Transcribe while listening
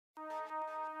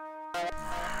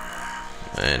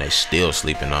Man, they still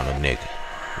sleeping on a nigga.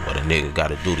 What a nigga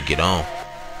gotta do to get on.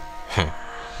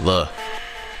 Look.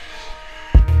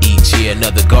 Each year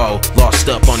another goal. Lost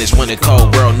up on this winter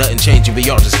cold world. Nothing changing, we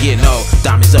all just getting old.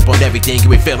 Diamonds up on everything.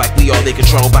 You ain't feel like we all in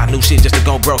control. Buy new shit just to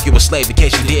go broke. You a slave in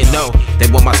case you didn't know. They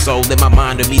want my soul and my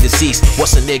mind to me deceased.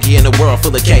 What's a nigga in a world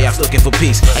full of chaos looking for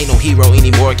peace? Ain't no hero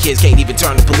anymore. Kids can't even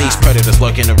turn the police. Predators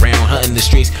lurking around, hunting the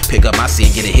streets. Pick up my seed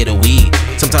and get a hit of weed.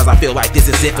 Sometimes I feel like this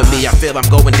is it for me. I feel I'm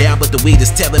going down, but the weed is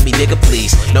telling me, nigga,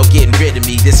 please, no getting rid of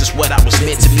me. This is what I was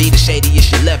meant to be. The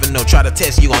shadiest you'll ever know. Try to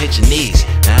test, you gon' hit your knees.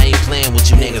 I ain't playing with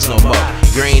you niggas no more.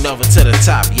 Green over to the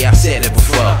top, yeah, I said it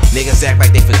before. Niggas act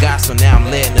like they forgot, so now I'm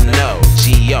letting them know.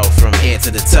 G.O. from head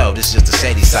to the toe, this is just the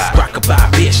shady side.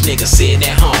 Rockabye bitch, niggas sitting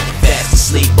at home, fast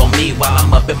asleep on me while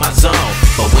I'm up in my zone.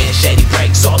 But when Shady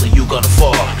breaks, all of you gonna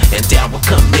fall, and down will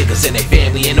come niggas and they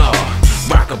family and all.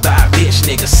 Rockabye bitch,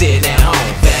 niggas sitting at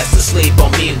home, fast asleep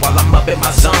on me while I'm up in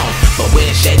my zone. But when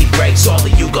Shady breaks, all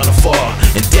of you gonna fall,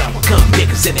 and down will come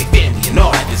niggas and they family and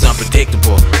all. Life is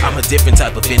unpredictable, I'm a different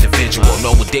type of individual.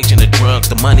 No addiction to drugs,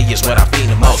 the money is what I feel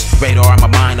the most. Radar in my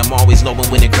mind, I'm always knowing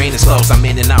when the green is close. I'm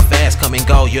in and out fast, come and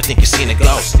go, you think you seen a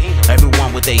ghost.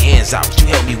 Everyone with their hands out, what you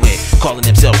help me with? Calling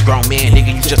themselves grown man,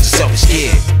 nigga, you just a selfish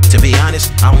kid. To be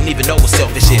honest, I don't even know what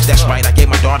selfish is. That's right, I gave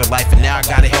my daughter life and now I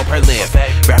gotta help her live.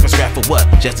 Rappers rap for what?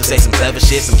 Just to say some clever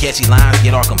shit, some catchy lines,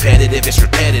 get all competitive, it's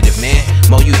repetitive, man.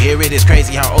 More you hear it, it's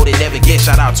crazy how old it never gets.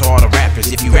 Shout out to all the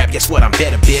rappers, if you rap, guess what, I'm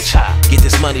better, bitch. Get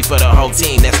this money for the whole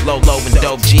team, that's Lolo and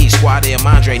Dope G, Squad and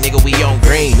Andre, nigga, we on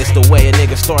green. It's the way a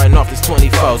nigga starting off this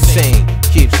 2014.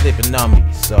 Keep slipping on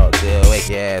me, so they'll wake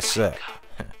your ass up.